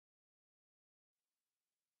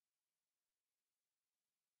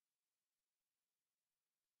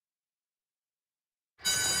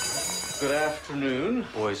Good afternoon,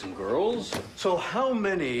 boys and girls. So how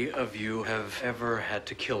many of you have ever had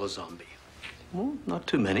to kill a zombie? Well, not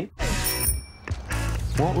too many.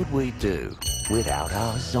 What would we do without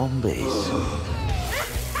our zombies?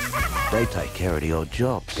 They take care of the odd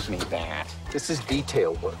jobs. Give me that. This is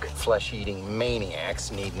detail work. Flesh-eating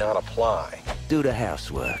maniacs need not apply. Do the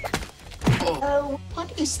housework. Oh,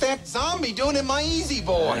 what is that zombie doing in my Easy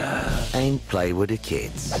Boy? And play with the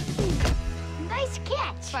kids. Nice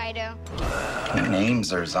catch, Fido. What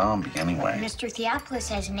names are zombie anyway? Mr. Theopolis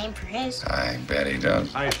has a name for his. I bet he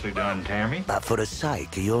does. Nicely done, Tammy. But for the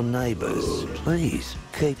sake of your neighbors, please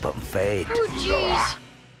keep them fed. Oh, jeez.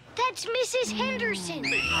 That's Mrs. Henderson.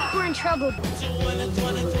 We're in trouble.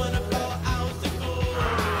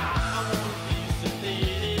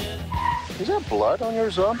 Is that blood on your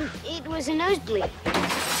zombie? It was a nosebleed.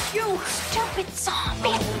 You stupid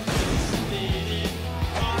zombie.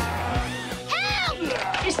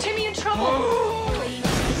 Help! Is Timmy in trouble?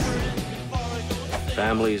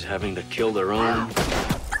 Families having to kill their own.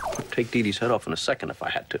 I'd take Dee Dee's head off in a second if I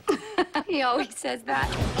had to. He always says that.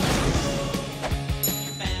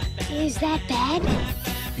 Is that bad?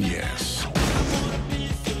 Yes.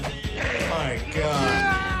 My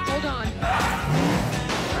God. Hold on.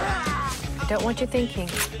 I don't want you thinking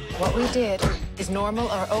what we did is normal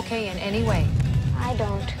or okay in any way. I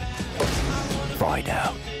don't.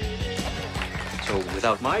 FIDO. So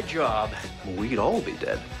without my job, we'd all be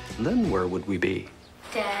dead. And then where would we be?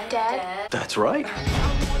 Dad? That's right.